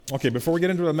Okay, before we get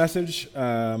into the message,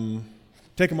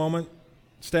 take a moment,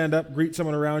 stand up, greet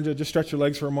someone around you, just stretch your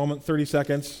legs for a moment, 30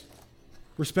 seconds.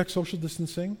 Respect social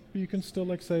distancing, but you can still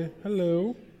say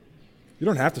hello. You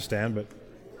don't have to stand, but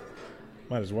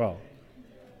might as well.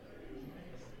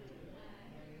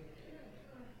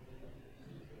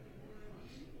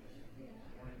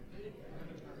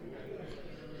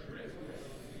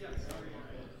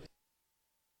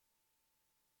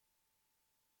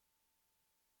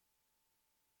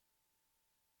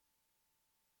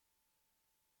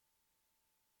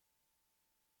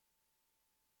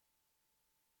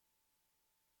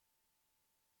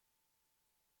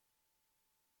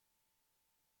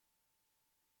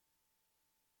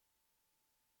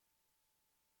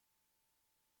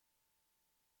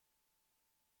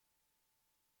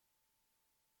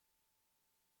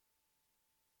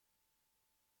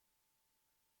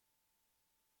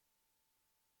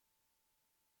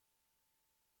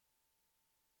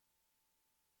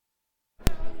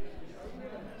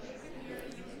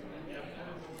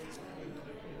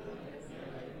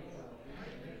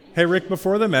 Hey, Rick,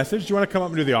 before the message, do you want to come up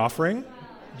and do the offering?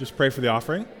 Just pray for the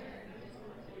offering.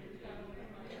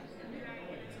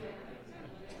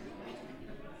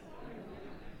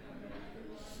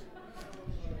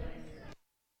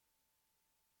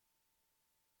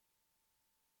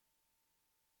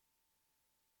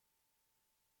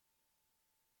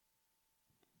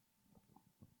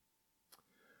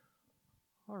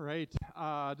 All right.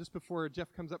 Just before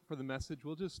Jeff comes up for the message,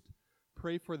 we'll just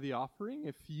pray for the offering.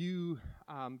 If you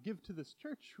give to this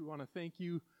church, we want to thank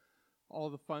you. All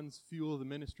the funds fuel the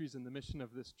ministries and the mission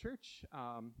of this church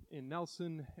in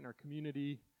Nelson, in our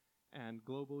community, and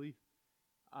globally.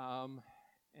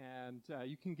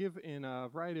 You can give in a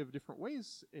variety of different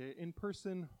ways, in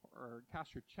person or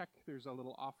cash or check. There's a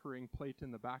little offering plate in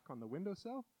the back on the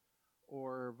windowsill,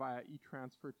 or via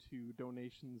e-transfer to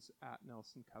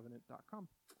donations@nelsoncovenant.com.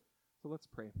 So let's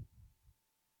pray.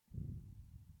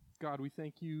 God, we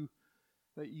thank you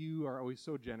that you are always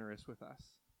so generous with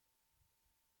us.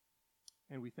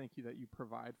 And we thank you that you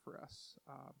provide for us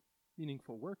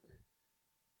meaningful work,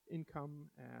 income,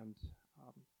 and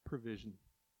provision.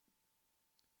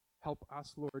 Help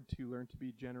us, Lord, to learn to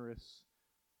be generous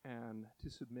and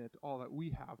to submit all that we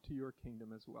have to your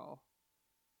kingdom as well.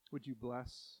 Would you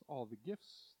bless all the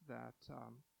gifts that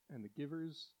and the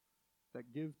givers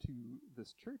that give to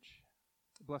this church?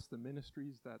 Bless the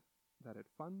ministries that it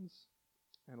funds.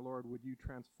 And Lord, would you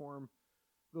transform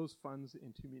those funds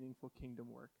into meaningful kingdom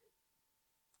work?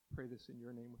 Pray this in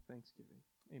your name with thanksgiving.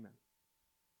 Amen.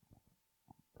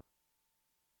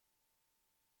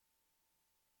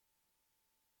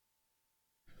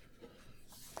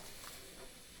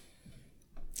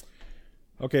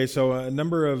 Okay, so a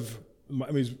number of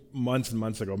months and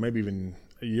months ago, maybe even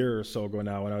a year or so ago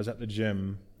now, when I was at the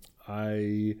gym,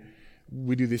 we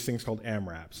do these things called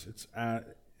AMRAPs. It's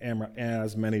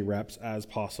as many reps as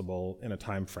possible in a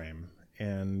time frame.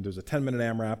 And there's a 10-minute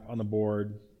AMRAP on the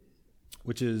board,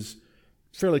 which is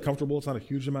fairly comfortable. It's not a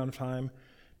huge amount of time,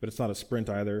 but it's not a sprint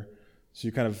either. So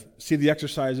you kind of see the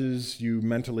exercises. You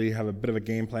mentally have a bit of a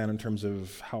game plan in terms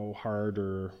of how hard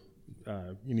or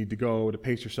you need to go to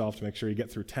pace yourself to make sure you get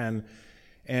through 10.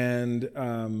 And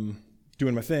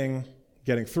doing my thing,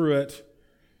 getting through it,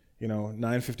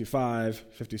 9:55,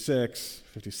 56,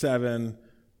 57,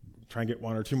 try and get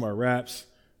one or two more reps,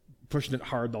 pushing it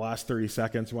hard the last 30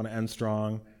 seconds, you want to end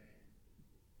strong.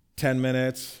 10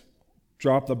 minutes,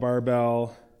 drop the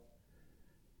barbell,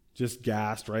 just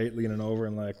gassed, right? Leaning over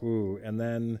and ooh. And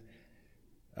then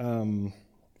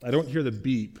I don't hear the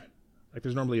beep.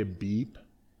 There's normally a beep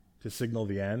to signal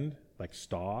the end,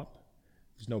 stop.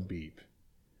 There's no beep.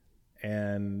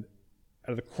 And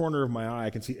out of the corner of my eye, I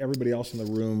can see everybody else in the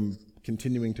room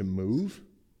continuing to move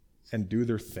and do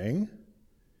their thing.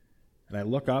 And I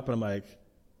look up and I'm like,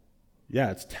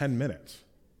 yeah, it's 10 minutes.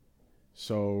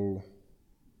 So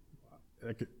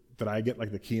did I get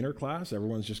the Keener class?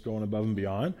 Everyone's just going above and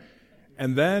beyond.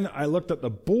 And then I looked at the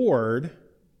board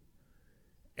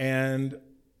and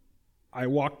I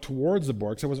walked towards the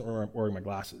board because I wasn't wearing my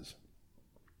glasses.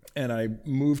 And I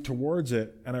moved towards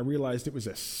it and I realized it was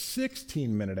a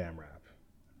 16-minute AMRAP,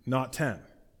 not 10.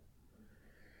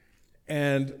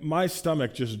 And my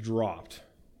stomach just dropped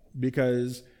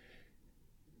because,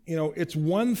 it's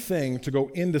one thing to go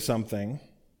into something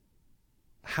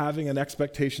having an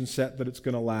expectation set that it's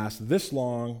going to last this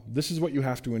long, this is what you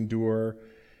have to endure.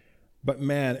 But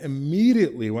man,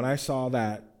 immediately when I saw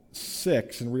that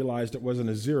 6 and realized it wasn't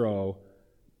a 0,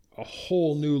 a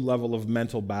whole new level of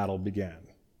mental battle began.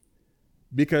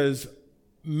 Because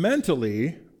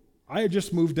mentally, I had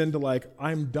just moved into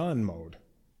I'm done mode.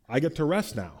 I get to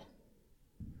rest now.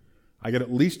 I get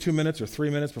at least 2 minutes or 3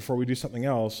 minutes before we do something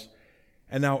else.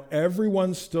 And now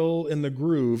everyone's still in the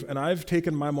groove, and I've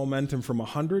taken my momentum from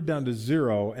 100 down to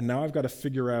 0, and now I've got to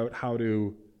figure out how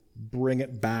to bring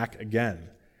it back again.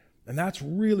 And that's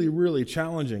really, really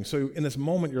challenging. So in this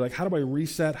moment, you're like, how do I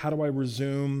reset? How do I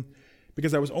resume?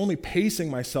 Because I was only pacing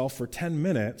myself for 10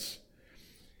 minutes,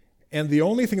 and the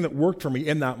only thing that worked for me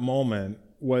in that moment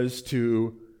was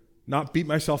to not beat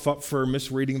myself up for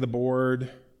misreading the board,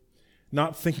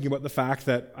 not thinking about the fact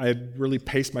that I had really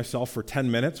paced myself for 10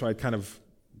 minutes, so I'd kind of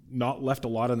not left a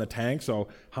lot in the tank, so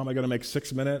how am I going to make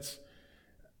 6 minutes?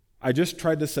 I just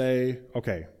tried to say,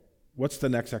 okay, what's the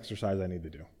next exercise I need to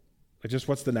do? Like, just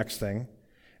what's the next thing?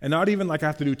 And not even like I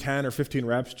have to do 10 or 15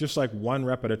 reps, just like 1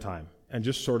 rep at a time. And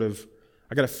just sort of,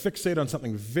 I got to fixate on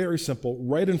something very simple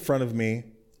right in front of me.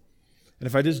 And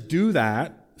if I just do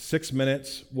that, 6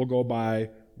 minutes will go by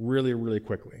really, really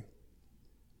quickly.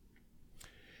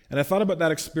 And I thought about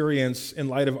that experience in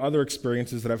light of other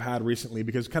experiences that I've had recently,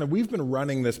 because kind of we've been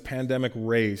running this pandemic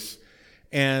race,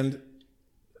 and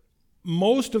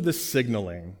most of the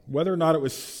signaling, whether or not it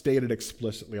was stated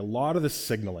explicitly, a lot of the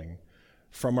signaling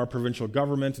from our provincial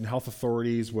government and health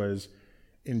authorities was,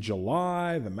 in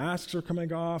July, the masks are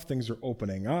coming off, things are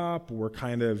opening up, we're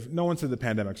kind of, no one said the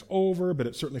pandemic's over, but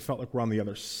it certainly felt like we're on the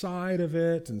other side of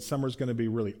it, and summer's going to be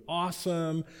really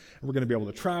awesome, and we're going to be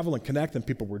able to travel and connect, and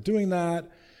people were doing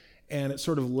that. And it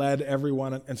sort of led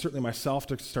everyone, and certainly myself,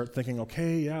 to start thinking,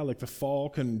 okay, yeah, like the fall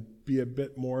can be a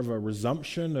bit more of a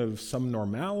resumption of some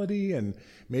normality, and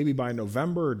maybe by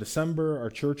November or December, our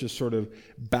church is sort of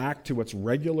back to what's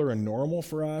regular and normal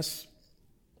for us.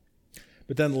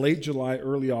 But then late July,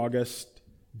 early August,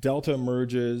 Delta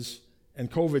emerges, and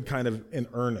COVID kind of in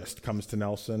earnest comes to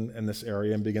Nelson and this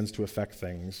area and begins to affect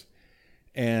things.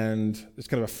 And it's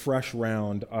kind of a fresh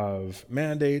round of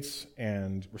mandates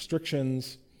and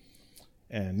restrictions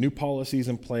and new policies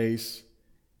in place.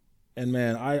 And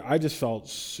man, I just felt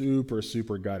super,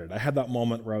 super gutted. I had that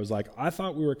moment where I was like, I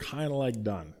thought we were kind of like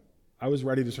done. I was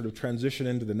ready to sort of transition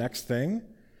into the next thing.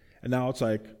 And now it's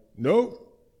like, nope,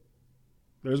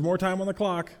 there's more time on the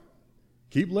clock.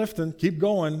 Keep lifting, keep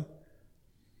going.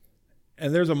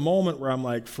 And there's a moment where I'm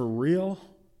like, for real?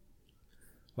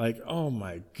 Like, oh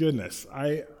my goodness,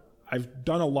 I've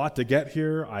done a lot to get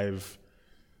here. I've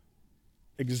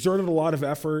exerted a lot of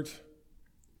effort.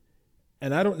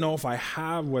 And I don't know if I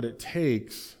have what it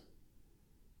takes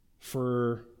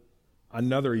for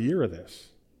another year of this.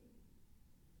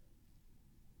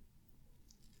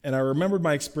 And I remembered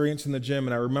my experience in the gym,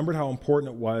 and I remembered how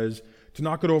important it was to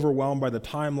not get overwhelmed by the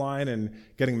timeline and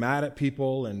getting mad at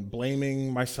people and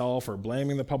blaming myself or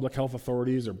blaming the public health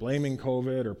authorities or blaming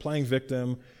COVID or playing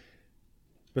victim,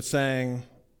 but saying,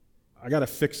 I got to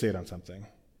fixate on something.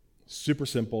 Super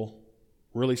simple,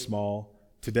 really small,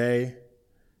 today.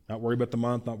 Not worry about the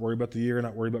month, not worry about the year,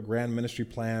 not worry about grand ministry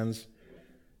plans.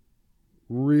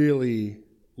 Really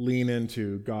lean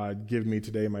into, God, give me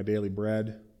today my daily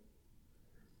bread.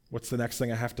 What's the next thing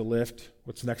I have to lift?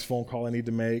 What's the next phone call I need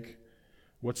to make?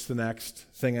 What's the next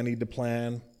thing I need to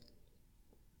plan?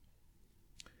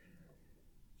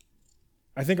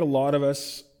 I think a lot of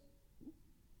us,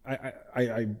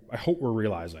 I hope we're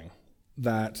realizing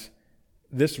that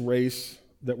this race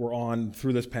that we're on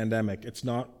through this pandemic, it's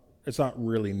not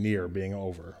really near being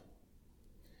over.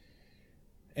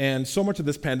 And so much of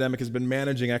this pandemic has been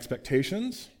managing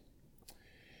expectations.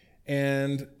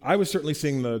 And I was certainly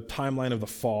seeing the timeline of the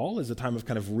fall as a time of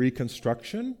kind of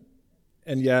reconstruction.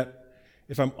 And yet,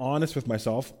 if I'm honest with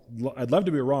myself, I'd love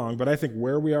to be wrong, but I think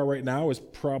where we are right now is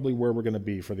probably where we're going to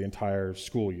be for the entire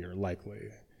school year,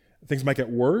 likely. Things might get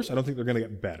worse. I don't think they're going to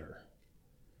get better.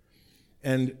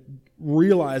 And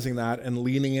realizing that and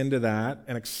leaning into that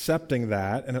and accepting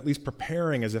that and at least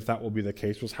preparing as if that will be the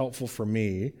case was helpful for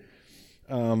me.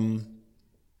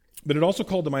 But it also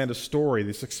called to mind a story,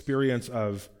 this experience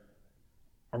of,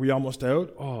 are we almost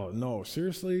out? Oh, no,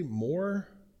 seriously? More?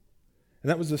 And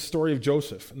that was the story of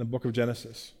Joseph in the book of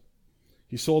Genesis.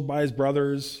 He's sold by his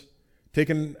brothers,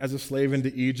 taken as a slave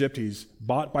into Egypt. He's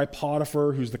bought by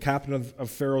Potiphar, who's the captain of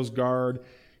Pharaoh's guard.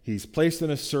 He's placed in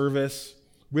his service.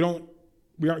 We aren't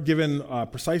given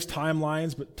precise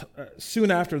timelines, but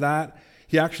soon after that,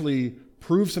 he actually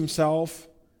proves himself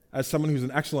as someone who's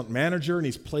an excellent manager, and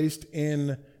he's placed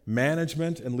in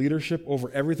management and leadership over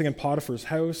everything in Potiphar's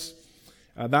house.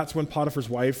 That's when Potiphar's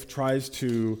wife tries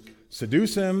to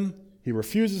seduce him. He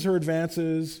refuses her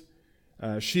advances.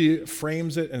 She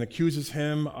frames it and accuses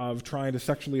him of trying to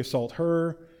sexually assault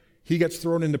her. He gets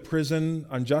thrown into prison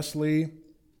unjustly.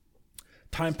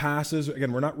 Time passes.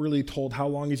 Again, we're not really told how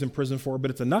long he's in prison for, but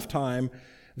it's enough time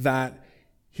that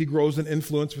He grows in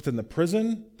influence within the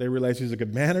prison. They realize he's a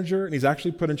good manager, and he's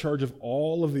actually put in charge of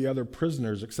all of the other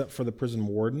prisoners except for the prison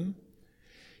warden.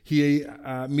 He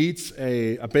meets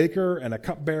a baker and a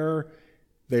cupbearer.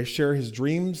 They share his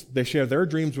dreams. They share their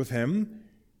dreams with him.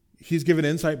 He's given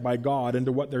insight by God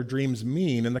into what their dreams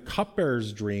mean. And the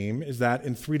cupbearer's dream is that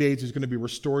in 3 days he's going to be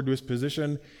restored to his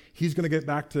position. He's going to get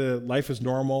back to life as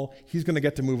normal. He's going to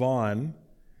get to move on.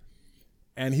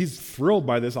 And he's thrilled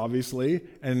by this, obviously.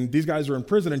 And these guys are in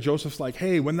prison, and Joseph's like,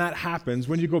 hey, when that happens,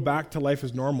 when you go back to life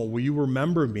as normal, will you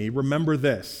remember me? Remember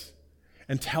this.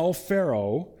 And tell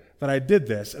Pharaoh that I did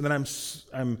this, and that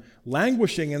I'm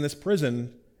languishing in this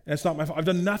prison, and it's not my fault. I've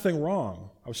done nothing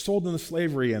wrong. I was sold into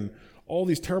slavery, and all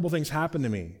these terrible things happened to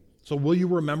me. So will you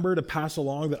remember to pass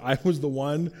along that I was the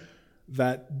one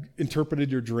that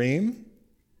interpreted your dream?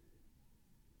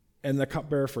 And the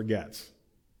cupbearer forgets.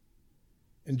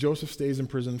 And Joseph stays in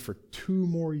prison for 2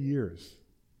 more years.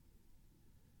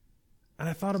 And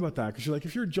I thought about that, because you're like,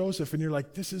 if you're Joseph and you're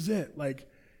like, this is it, like,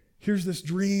 here's this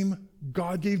dream,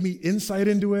 God gave me insight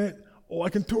into it, oh, I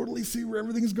can totally see where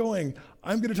everything's going.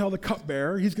 I'm going to tell the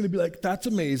cupbearer, he's going to be like, that's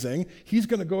amazing. He's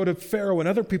going to go to Pharaoh and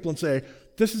other people and say,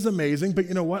 this is amazing, but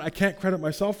you know what? I can't credit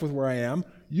myself with where I am.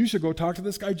 You should go talk to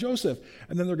this guy Joseph.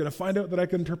 And then they're going to find out that I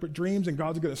can interpret dreams, and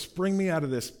God's going to spring me out of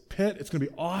this pit. It's going to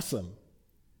be awesome.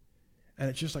 And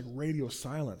it's just like radio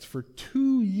silence for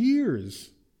 2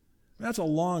 years. That's a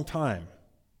long time.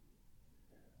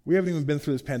 We haven't even been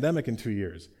through this pandemic in 2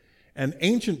 years. And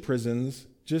ancient prisons,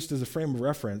 just as a frame of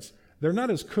reference, they're not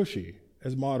as cushy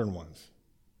as modern ones.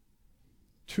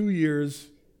 2 years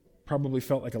probably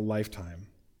felt like a lifetime.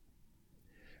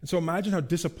 And so imagine how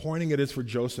disappointing it is for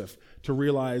Joseph to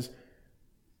realize,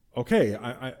 okay,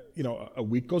 a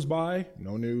week goes by,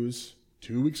 no news.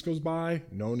 2 weeks goes by,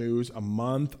 no news. A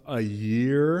month, a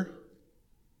year.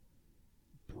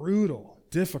 Brutal,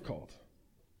 difficult.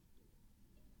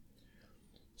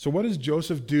 So what does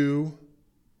Joseph do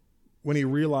when he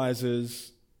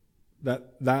realizes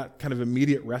that kind of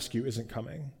immediate rescue isn't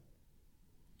coming?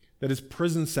 That his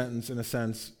prison sentence, in a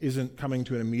sense, isn't coming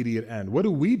to an immediate end? What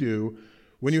do we do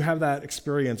when you have that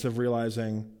experience of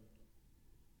realizing,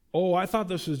 oh, I thought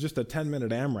this was just a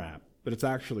 10-minute AMRAP, but it's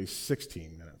actually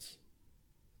 16 minutes?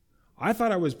 I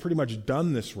thought I was pretty much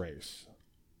done this race.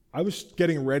 I was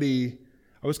getting ready.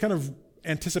 I was kind of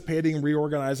anticipating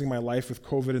reorganizing my life with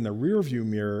COVID in the rearview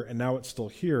mirror, and now it's still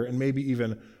here, and maybe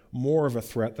even more of a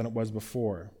threat than it was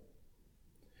before.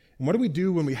 And what do we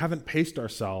do when we haven't paced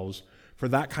ourselves for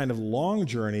that kind of long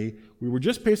journey? We were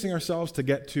just pacing ourselves to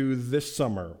get to this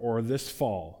summer or this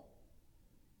fall,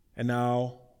 and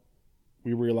now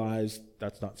we realize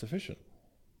that's not sufficient.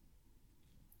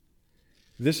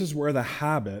 This is where the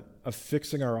habit of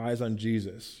fixing our eyes on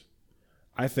Jesus,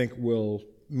 I think, will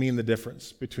mean the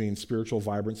difference between spiritual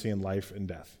vibrancy and life and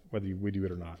death, whether we do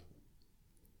it or not.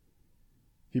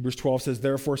 Hebrews 12 says,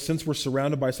 therefore, since we're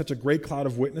surrounded by such a great cloud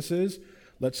of witnesses,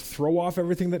 let's throw off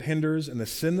everything that hinders and the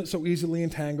sin that so easily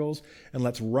entangles, and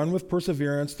let's run with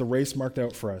perseverance the race marked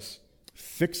out for us,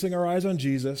 fixing our eyes on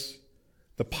Jesus,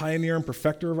 the pioneer and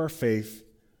perfecter of our faith.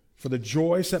 For the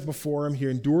joy set before him, he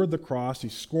endured the cross, he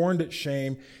scorned its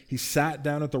shame, he sat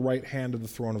down at the right hand of the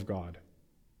throne of God.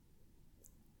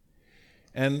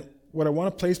 And what I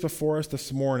want to place before us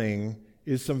this morning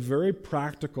is some very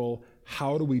practical,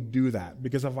 how do we do that?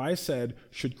 Because if I said,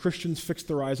 should Christians fix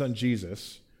their eyes on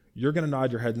Jesus, you're going to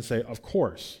nod your head and say, of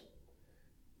course.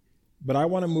 But I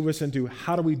want to move us into,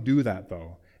 how do we do that,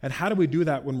 though? And how do we do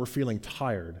that when we're feeling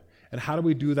tired? And how do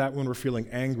we do that when we're feeling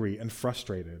angry and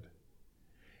frustrated?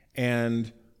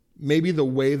 And maybe the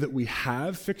way that we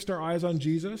have fixed our eyes on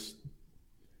Jesus,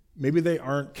 maybe they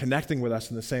aren't connecting with us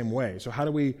in the same way. So how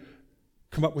do we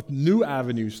come up with new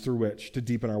avenues through which to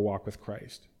deepen our walk with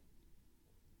Christ?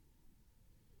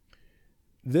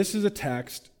 This is a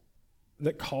text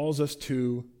that calls us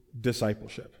to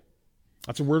discipleship.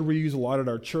 That's a word we use a lot at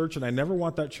our church, and I never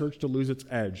want that church to lose its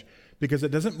edge, because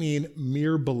it doesn't mean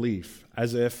mere belief,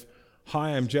 as if, hi,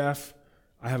 I'm Jeff,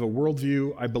 I have a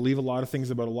worldview, I believe a lot of things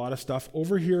about a lot of stuff.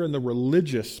 Over here in the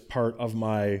religious part of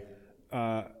my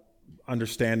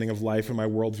understanding of life and my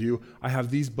worldview, I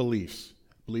have these beliefs.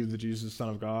 I believe that Jesus is the Son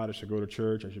of God, I should go to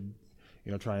church, I should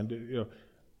try and do.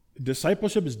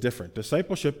 Discipleship is different.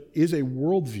 Discipleship is a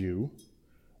worldview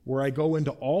where I go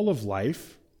into all of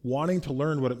life wanting to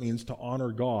learn what it means to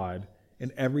honor God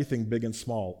in everything big and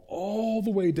small, all the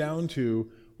way down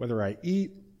to whether I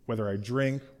eat, whether I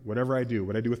drink, whatever I do,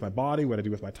 what I do with my body, what I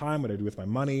do with my time, what I do with my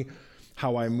money,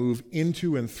 how I move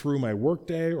into and through my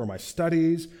workday or my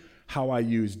studies, how I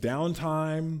use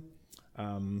downtime,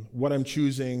 what I'm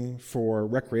choosing for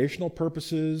recreational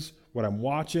purposes, what I'm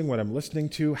watching, what I'm listening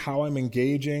to, how I'm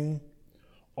engaging,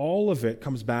 all of it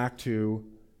comes back to,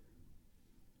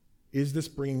 is this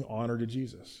bringing honor to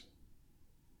Jesus?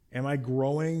 Am I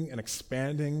growing and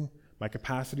expanding my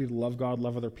capacity to love God,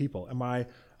 love other people? Am I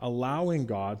allowing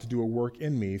God to do a work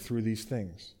in me through these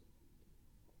things?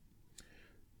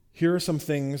 Here are some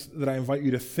things that I invite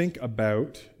you to think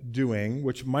about doing,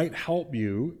 which might help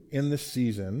you in this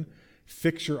season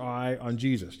fix your eye on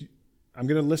Jesus. I'm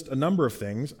going to list a number of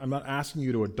things. I'm not asking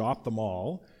you to adopt them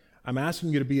all. I'm asking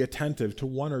you to be attentive to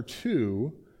one or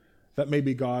two that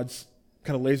maybe God's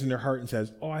kind of lays in your heart and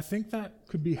says, oh, I think that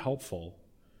could be helpful.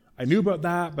 I knew about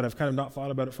that, but I've kind of not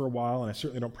thought about it for a while, and I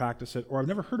certainly don't practice it, or I've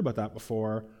never heard about that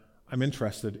before. I'm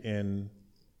interested in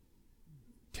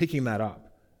taking that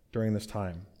up during this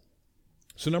time.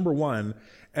 So number one,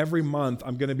 every month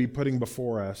I'm going to be putting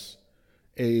before us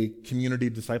a community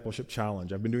discipleship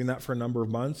challenge. I've been doing that for a number of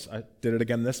months. I did it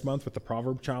again this month with the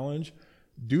Proverb Challenge.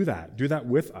 Do that. Do that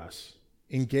with us.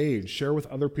 Engage. Share with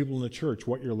other people in the church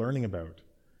what you're learning about.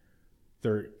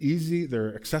 They're easy,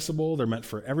 they're accessible, they're meant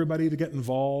for everybody to get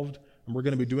involved, and we're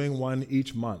going to be doing one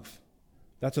each month.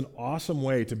 That's an awesome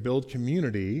way to build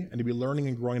community and to be learning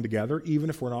and growing together, even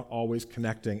if we're not always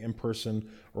connecting in person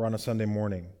or on a Sunday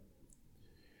morning.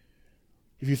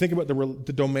 If you think about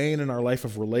the domain in our life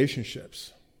of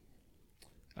relationships,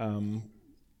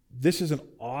 this is an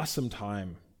awesome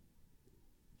time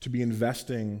to be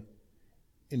investing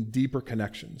in deeper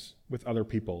connections with other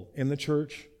people in the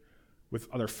church, with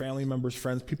other family members,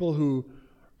 friends, people who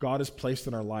God has placed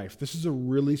in our life. This is a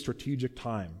really strategic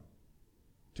time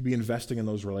to be investing in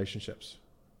those relationships.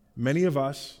 Many of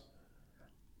us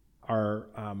are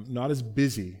not as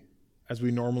busy as we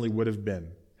normally would have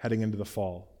been heading into the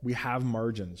fall. We have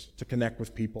margins to connect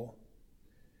with people.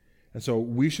 And so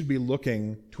we should be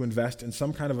looking to invest in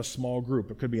some kind of a small group.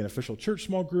 It could be an official church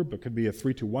small group. It could be a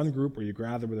 3-2-1 group where you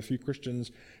gather with a few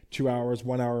Christians, 2 hours,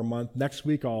 1 hour a month. Next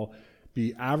week, I'll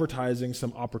be advertising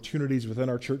some opportunities within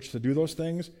our church to do those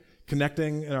things,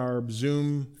 connecting in our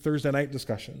Zoom Thursday night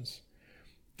discussions,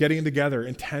 getting together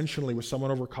intentionally with someone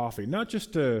over coffee, not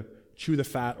just to chew the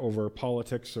fat over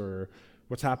politics or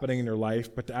what's happening in your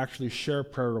life, but to actually share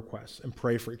prayer requests and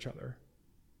pray for each other.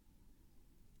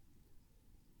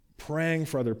 Praying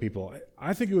for other people.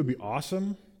 I think it would be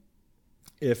awesome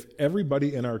if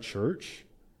everybody in our church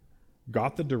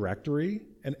got the directory,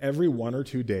 and every 1 or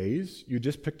 2 days, you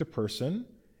just picked a person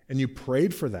and you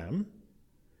prayed for them,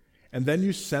 and then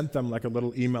you sent them like a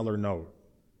little email or note.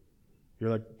 You're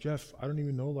like, Jeff, I don't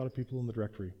even know a lot of people in the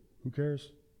directory. Who cares?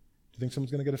 Do you think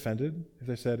someone's going to get offended if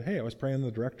they said, hey, I was praying in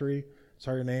the directory,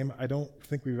 saw your name, I don't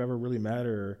think we've ever really met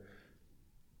or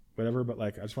whatever, but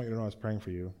like, I just want you to know I was praying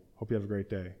for you. Hope you have a great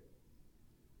day.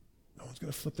 No one's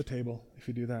going to flip the table if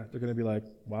you do that. They're going to be like,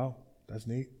 wow, that's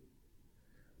neat.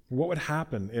 What would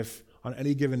happen if on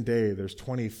any given day there's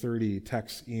 20, 30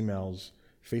 texts, emails,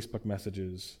 Facebook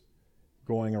messages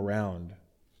going around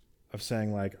of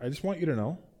saying like, I just want you to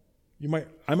know,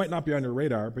 I might not be on your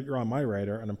radar, but you're on my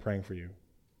radar and I'm praying for you.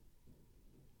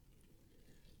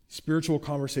 Spiritual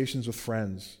conversations with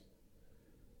friends.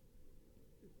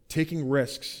 Taking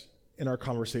risks in our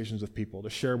conversations with people to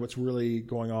share what's really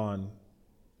going on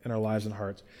in our lives and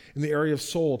hearts. In the area of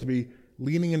soul, to be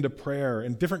leaning into prayer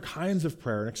and different kinds of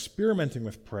prayer and experimenting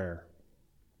with prayer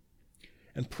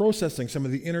and processing some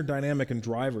of the inner dynamic and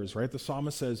drivers, right? The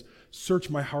psalmist says,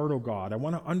 search my heart, O God. I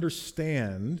want to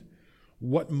understand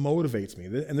what motivates me.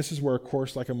 And this is where a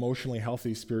course like Emotionally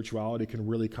Healthy Spirituality can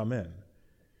really come in.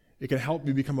 It can help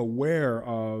you become aware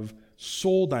of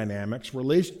soul dynamics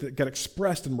that get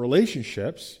expressed in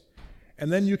relationships,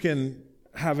 and then you can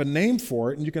have a name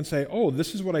for it, and you can say, oh,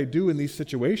 this is what I do in these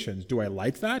situations. Do I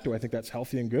like that? Do I think that's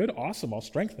healthy and good? Awesome, I'll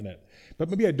strengthen it. But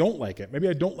maybe I don't like it. Maybe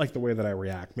I don't like the way that I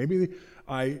react. Maybe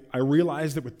I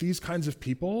realize that with these kinds of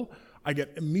people, I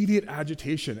get immediate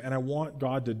agitation, and I want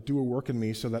God to do a work in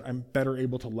me so that I'm better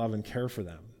able to love and care for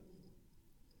them.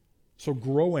 So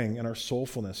growing in our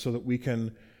soulfulness so that we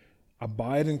can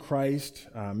abide in Christ.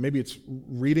 Maybe it's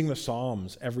reading the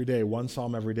Psalms every day, one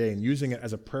Psalm every day, and using it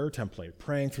as a prayer template,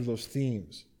 praying through those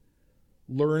themes,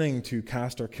 learning to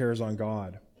cast our cares on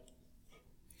God.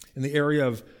 In the area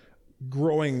of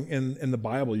growing in the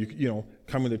Bible, you know,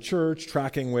 coming to church,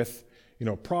 tracking with,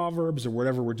 Proverbs or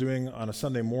whatever we're doing on a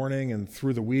Sunday morning and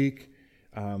through the week,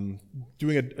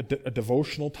 doing a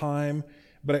devotional time.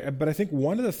 But I think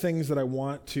one of the things that I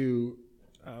want to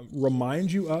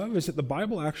remind you of is that the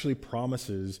Bible actually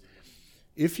promises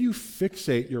if you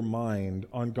fixate your mind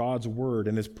on God's word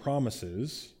and his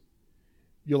promises,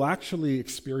 you'll actually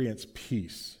experience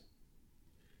peace.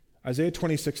 Isaiah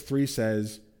 26:3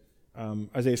 says,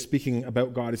 Isaiah speaking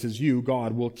about God, he says, "You,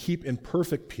 God, will keep in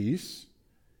perfect peace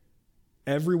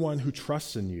everyone who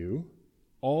trusts in you,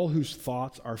 all whose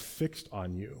thoughts are fixed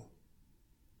on you."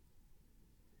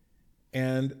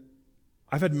 And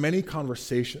I've had many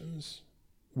conversations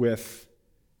with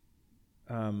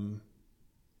probably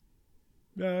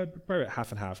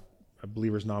half and half,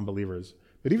 believers, non-believers.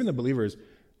 But even the believers,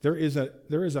 there is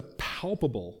a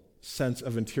palpable sense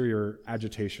of interior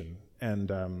agitation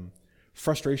and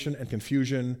frustration and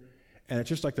confusion, and it's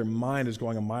just like their mind is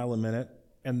going a mile a minute,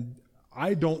 and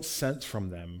I don't sense from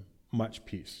them much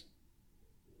peace.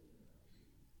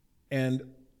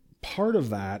 And part of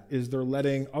that is they're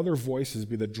letting other voices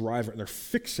be the driver, and they're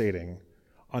fixating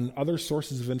on other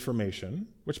sources of information,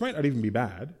 which might not even be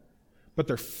bad, but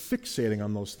they're fixating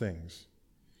on those things.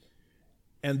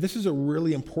 And this is a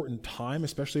really important time,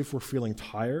 especially if we're feeling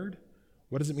tired.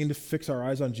 What does it mean to fix our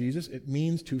eyes on Jesus? It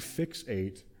means to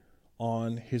fixate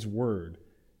on his word.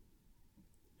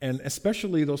 And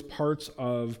especially those parts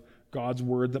of God's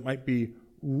word that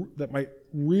might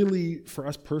really, for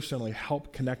us personally,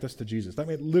 help connect us to Jesus. That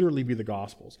might literally be the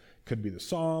Gospels. Could be the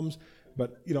Psalms.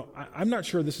 But, I'm not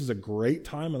sure this is a great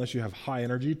time, unless you have high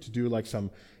energy, to do like some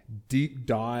deep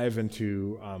dive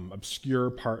into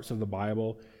obscure parts of the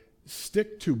Bible.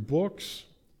 Stick to books,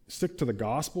 stick to the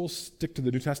Gospels, stick to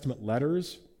the New Testament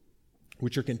letters,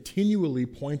 which are continually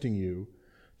pointing you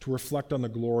to reflect on the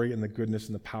glory and the goodness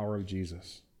and the power of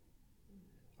Jesus.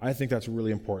 I think that's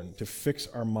really important, to fix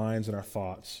our minds and our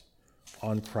thoughts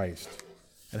on Christ.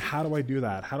 And how do I do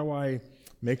that? How do I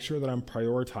make sure that I'm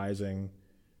prioritizing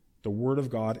the Word of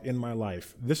God in my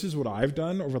life? This is what I've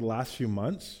done over the last few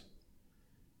months.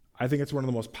 I think it's one of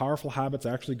the most powerful habits.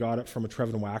 I actually got it from a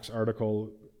Trevin Wax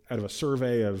article out of a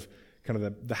survey of kind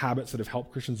of the habits that have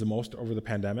helped Christians the most over the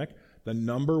pandemic. The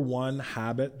number one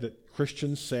habit that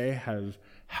Christians say have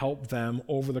helped them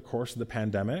over the course of the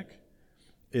pandemic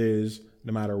is,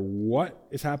 no matter what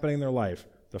is happening in their life,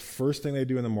 the first thing they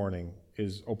do in the morning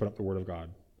is open up the Word of God.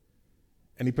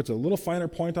 And he puts a little finer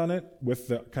point on it with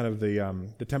the kind of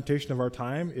the temptation of our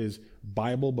time is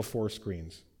Bible before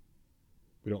screens.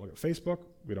 We don't look at Facebook.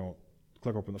 We don't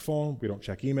click open the phone. We don't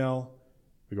check email.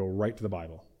 We go right to the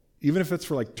Bible, even if it's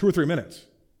for like 2 or 3 minutes.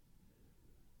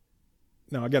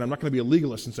 Now, again, I'm not going to be a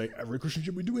legalist and say every Christian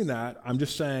should be doing that. I'm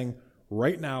just saying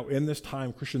right now, in this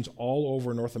time, Christians all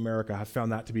over North America have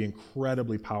found that to be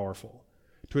incredibly powerful.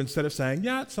 To instead of saying,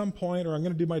 yeah, at some point, or I'm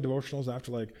going to do my devotionals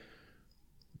after,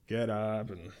 get up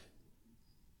and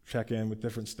check in with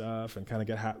different stuff and kind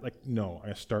of no,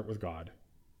 I start with God.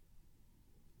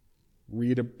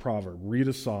 Read a proverb, read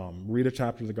a psalm, read a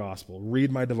chapter of the gospel,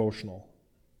 read my devotional.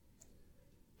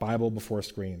 Bible before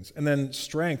screens. And then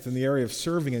strength in the area of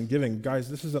serving and giving. Guys,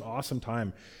 this is an awesome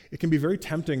time. It can be very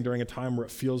tempting during a time where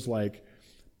it feels like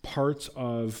parts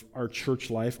of our church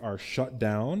life are shut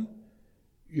down.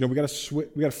 We got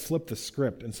to flip the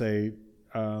script and say,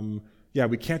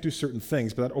 we can't do certain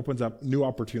things, but that opens up new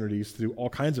opportunities to do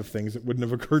all kinds of things that wouldn't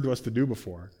have occurred to us to do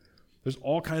before. There's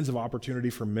all kinds of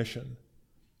opportunity for mission.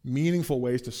 Meaningful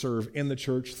ways to serve in the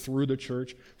church, through the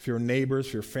church, for your neighbors,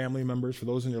 for your family members, for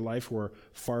those in your life who are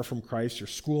far from Christ, your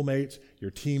schoolmates, your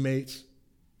teammates.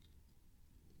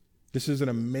 This is an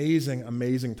amazing,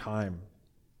 amazing time.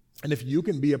 And if you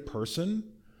can be a person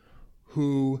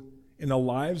who, in the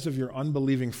lives of your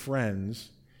unbelieving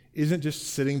friends, isn't just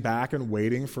sitting back and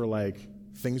waiting for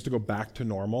things to go back to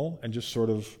normal and just sort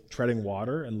of treading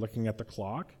water and looking at the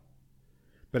clock,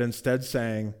 but instead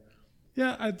saying,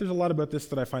 there's a lot about this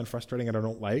that I find frustrating and I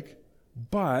don't like,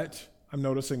 but I'm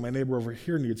noticing my neighbor over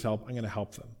here needs help. I'm going to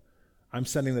help them. I'm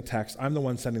sending the text. I'm the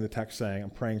one sending the text saying, I'm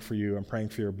praying for you. I'm praying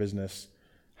for your business.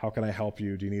 How can I help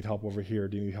you? Do you need help over here?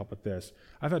 Do you need help with this?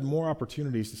 I've had more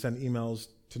opportunities to send emails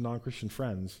to non-Christian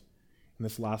friends in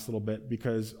this last little bit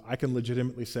because I can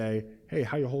legitimately say, hey,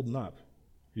 how you holding up?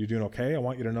 Are you doing okay? I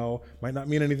want you to know. Might not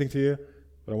mean anything to you,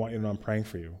 but I want you to know I'm praying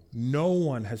for you. No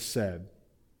one has said,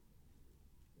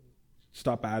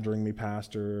 stop badgering me,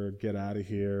 pastor, get out of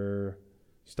here,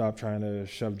 stop trying to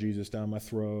shove Jesus down my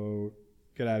throat,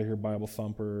 get out of here, Bible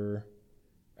thumper.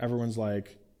 Everyone's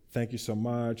like, thank you so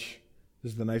much.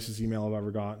 This is the nicest email I've ever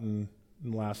gotten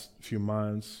in the last few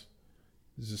months.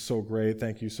 This is so great.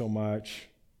 Thank you so much.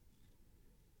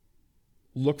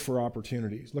 Look for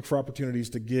opportunities. Look for opportunities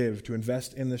to give, to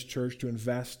invest in this church, to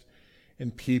invest in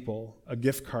people, a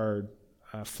gift card,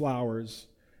 flowers,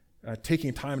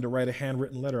 taking time to write a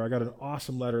handwritten letter. I got an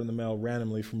awesome letter in the mail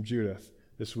randomly from Judith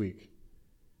this week.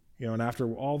 And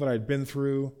after all that I'd been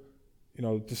through,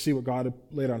 to see what God had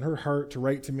laid on her heart to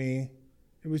write to me,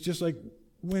 it was just like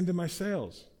wind in my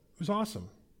sails. It was awesome.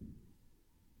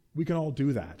 We can all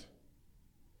do that.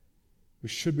 We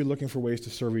should be looking for ways to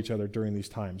serve each other during these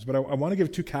times. But I want to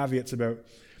give 2 caveats about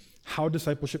how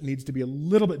discipleship needs to be a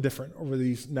little bit different over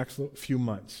these next few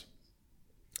months.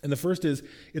 And the first is,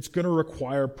 it's going to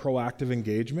require proactive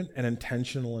engagement and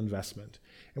intentional investment.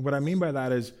 And what I mean by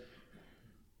that is,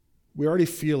 we already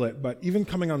feel it, but even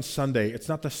coming on Sunday, it's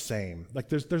not the same. Like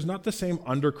there's not the same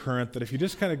undercurrent that if you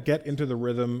just kind of get into the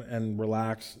rhythm and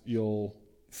relax, you'll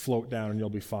float down and you'll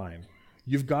be fine.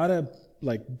 You've got to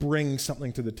bring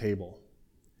something to the table.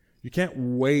 You can't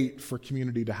wait for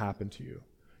community to happen to you.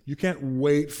 You can't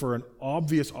wait for an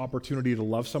obvious opportunity to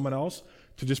love someone else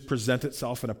to just present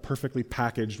itself in a perfectly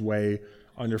packaged way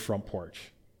on your front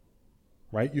porch.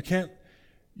 Right? You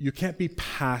can't be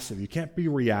passive. You can't be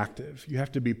reactive. You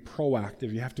have to be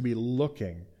proactive. You have to be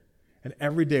looking. And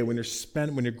every day when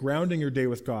you're grounding your day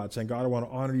with God, saying, God, I want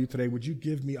to honor you today. Would you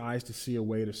give me eyes to see a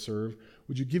way to serve?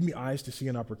 Would you give me eyes to see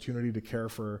an opportunity to care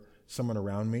for someone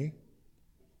around me?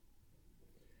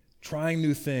 Trying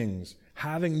new things,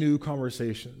 having new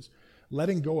conversations,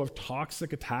 letting go of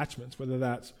toxic attachments, whether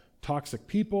that's toxic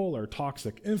people or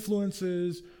toxic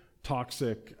influences,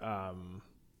 toxic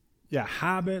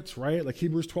habits, right? Like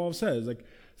Hebrews 12 says,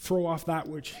 throw off that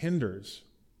which hinders,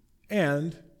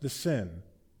 and the sin.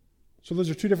 So those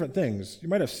are 2 different things. You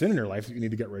might have sin in your life that you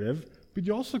need to get rid of, but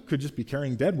you also could just be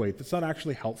carrying dead weight that's not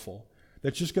actually helpful,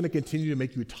 that's just going to continue to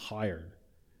make you tired,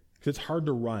 because it's hard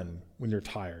to run when you're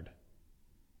tired.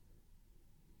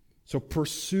 So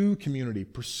pursue community,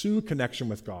 pursue connection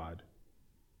with God.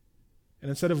 And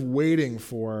instead of waiting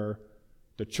for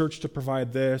the church to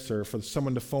provide this, or for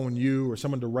someone to phone you, or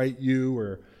someone to write you,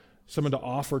 or someone to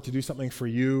offer to do something for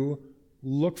you,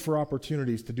 look for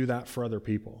opportunities to do that for other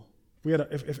people.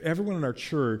 If everyone in our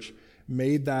church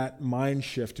made that mind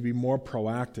shift to be more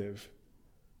proactive,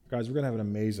 guys, we're going to have an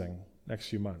amazing next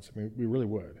few months. I mean, we really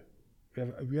would.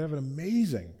 We have an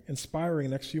amazing, inspiring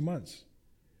next few months.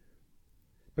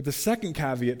 But the second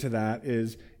caveat to that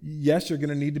is, yes, you're going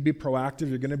to need to be proactive.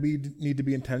 You're going to need to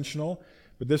be intentional.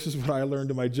 But this is what I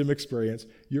learned in my gym experience.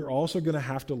 You're also going to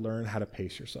have to learn how to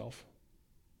pace yourself.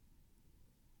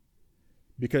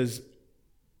 Because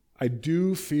I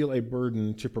do feel a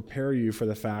burden to prepare you for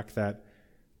the fact that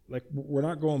we're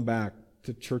not going back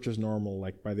to church as normal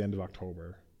by the end of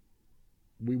October.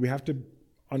 We have to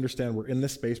understand we're in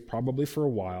this space probably for a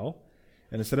while.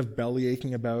 And instead of belly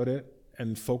aching about it,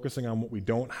 and focusing on what we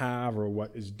don't have or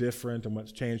what is different and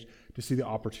what's changed, to see the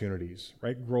opportunities,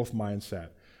 right? Growth mindset.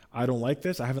 I don't like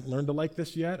this. I haven't learned to like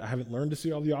this yet. I haven't learned to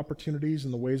see all the opportunities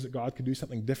and the ways that God could do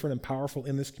something different and powerful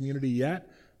in this community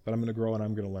yet, but I'm going to grow and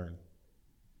I'm going to learn.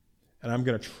 And I'm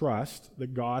going to trust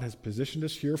that God has positioned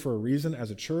us here for a reason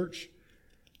as a church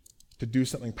to do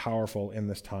something powerful in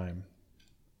this time.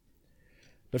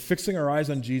 But fixing our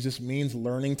eyes on Jesus means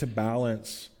learning to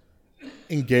balance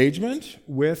engagement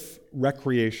with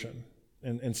recreation,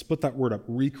 and split that word up,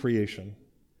 recreation.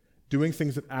 Doing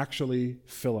things that actually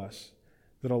fill us,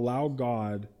 that allow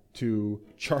God to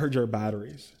charge our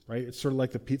batteries, right? It's sort of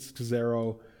like the Pete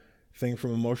Scazzaro thing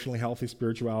from Emotionally Healthy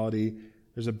Spirituality.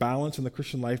 There's a balance in the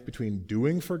Christian life between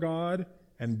doing for God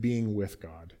and being with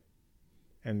God.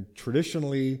 And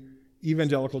traditionally,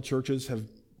 evangelical churches have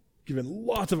given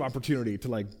lots of opportunity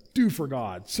to do for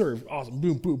God, serve, awesome,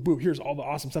 boom, boom, boom, here's all the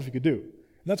awesome stuff you could do.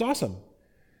 And that's awesome.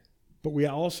 But we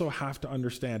also have to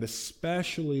understand,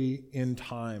 especially in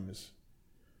times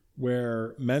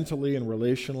where mentally and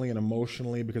relationally and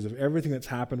emotionally, because of everything that's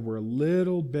happened, we're a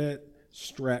little bit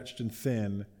stretched and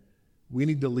thin, we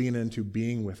need to lean into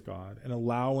being with God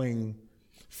and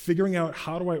figuring out,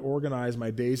 how do I organize my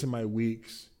days and my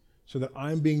weeks so that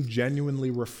I'm being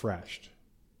genuinely refreshed?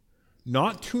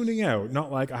 Not tuning out,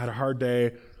 not like I had a hard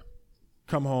day,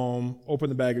 come home, open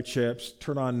the bag of chips,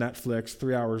 turn on Netflix,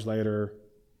 3 hours later,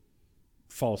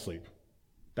 fall asleep.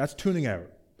 That's tuning out.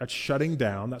 That's shutting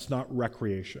down. That's not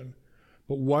recreation.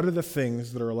 But what are the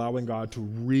things that are allowing God to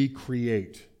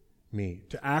recreate me,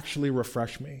 to actually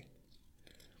refresh me?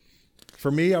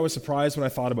 For me, I was surprised when I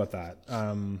thought about that.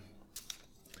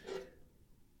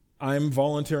 I'm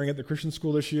volunteering at the Christian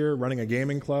school this year, running a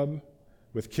gaming club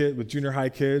with junior high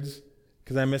kids,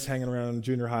 because I miss hanging around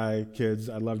junior high kids.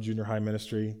 I love junior high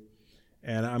ministry.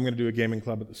 And I'm going to do a gaming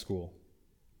club at the school.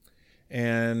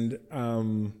 And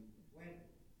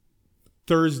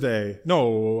Wednesday,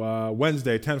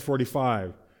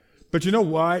 10:45. But you know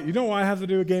why? You know why I have to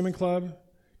do a gaming club?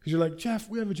 Because you're like, Jeff,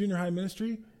 we have a junior high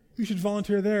ministry. You should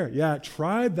volunteer there. Yeah,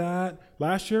 tried that.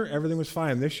 Last year, everything was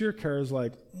fine. This year, Kara's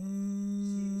like,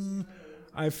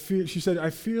 she said, I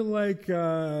feel like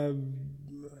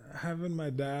having my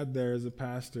dad there as a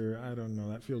pastor, I don't know,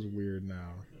 that feels weird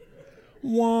now.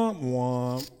 Womp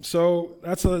womp. So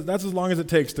that's as long as it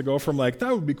takes to go from like,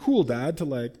 that would be cool, Dad, to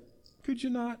like, could you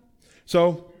not?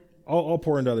 So I'll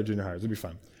pour into other junior hires. It'll be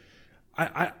fun.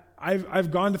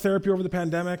 I've gone to therapy over the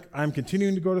pandemic. I'm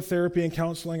continuing to go to therapy and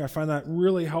counseling. I find that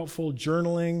really helpful.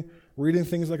 Journaling, reading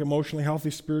things like Emotionally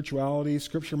Healthy Spirituality,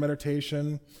 scripture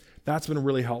meditation. That's been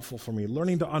really helpful for me.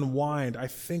 Learning to unwind. I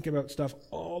think about stuff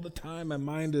all the time. My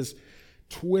mind is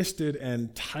twisted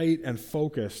and tight and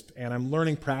focused, and I'm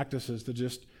learning practices to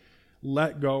just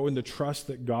let go and to trust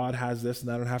that God has this and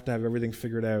I don't have to have everything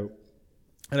figured out.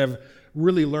 And I've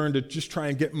really learned to just try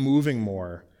and get moving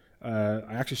more.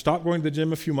 I actually stopped going to the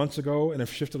gym a few months ago and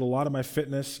have shifted a lot of my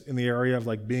fitness in the area of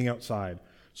like being outside,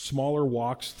 smaller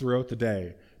walks throughout the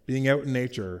day, being out in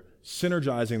nature,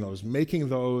 synergizing those, making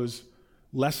those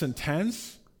less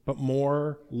intense, but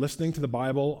more listening to the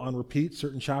Bible on repeat,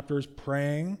 certain chapters,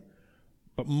 praying,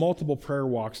 but multiple prayer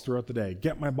walks throughout the day.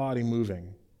 Get my body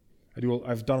moving.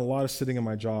 I've done a lot of sitting in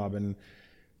my job, and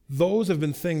those have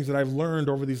been things that I've learned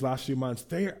over these last few months.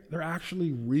 They're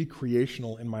actually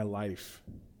recreational in my life,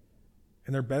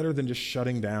 and they're better than just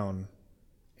shutting down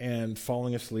and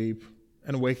falling asleep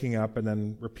and waking up and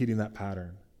then repeating that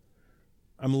pattern.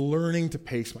 I'm learning to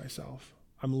pace myself.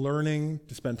 I'm learning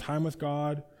to spend time with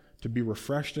God, to be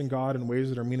refreshed in God in ways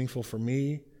that are meaningful for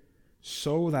me,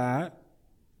 so that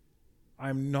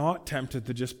I'm not tempted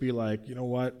to just be like, you know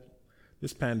what,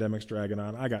 this pandemic's dragging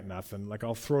on. I got nothing. Like,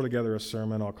 I'll throw together a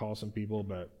sermon, I'll call some people,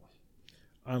 but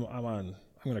I'm going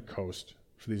to coast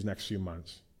for these next few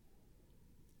months.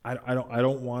 I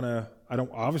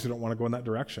obviously don't want to go in that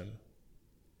direction.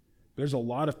 There's a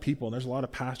lot of people and there's a lot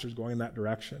of pastors going in that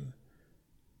direction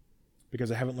because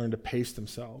they haven't learned to pace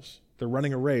themselves. They're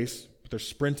running a race, but they're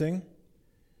sprinting,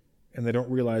 and they don't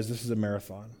realize this is a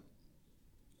marathon.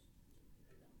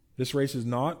 This race is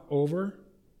not over,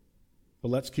 but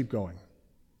let's keep going.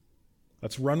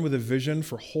 Let's run with a vision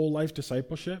for whole life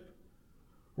discipleship,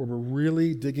 where we're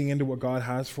really digging into what God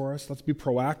has for us. Let's be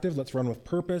proactive. Let's run with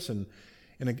purpose and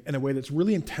in a way that's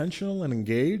really intentional and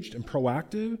engaged and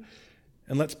proactive.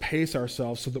 And let's pace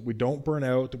ourselves so that we don't burn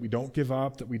out, that we don't give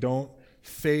up, that we don't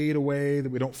fade away,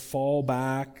 that we don't fall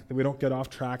back, that we don't get off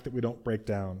track, that we don't break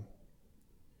down.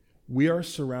 We are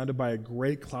surrounded by a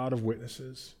great cloud of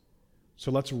witnesses. So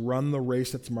let's run the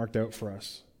race that's marked out for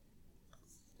us.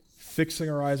 Fixing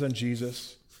our eyes on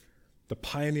Jesus, the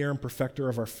pioneer and perfecter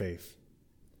of our faith.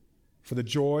 For the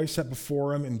joy set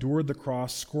before him, endured the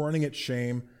cross, scorning its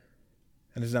shame,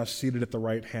 and is now seated at the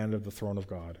right hand of the throne of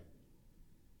God.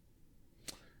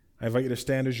 I invite you to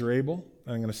stand as you're able,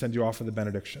 and I'm going to send you off for the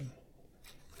benediction.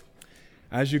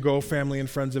 As you go, family and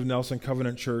friends of Nelson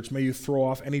Covenant Church, may you throw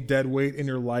off any dead weight in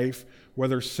your life,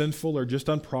 whether sinful or just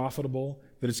unprofitable,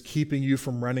 that is keeping you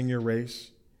from running your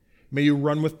race. May you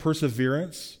run with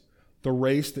perseverance the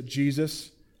race that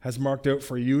Jesus has marked out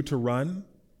for you to run,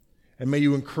 and may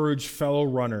you encourage fellow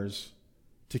runners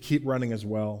to keep running as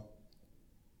well.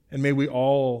 And may we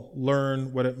all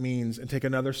learn what it means and take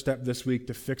another step this week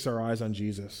to fix our eyes on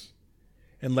Jesus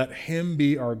and let him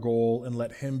be our goal and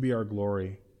let him be our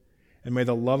glory. And may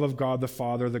the love of God the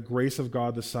Father, the grace of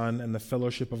God the Son, and the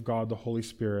fellowship of God the Holy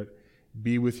Spirit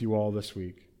be with you all this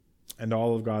week. And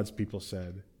all of God's people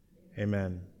said,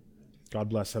 amen. God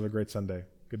bless. Have a great Sunday.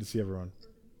 Good to see everyone.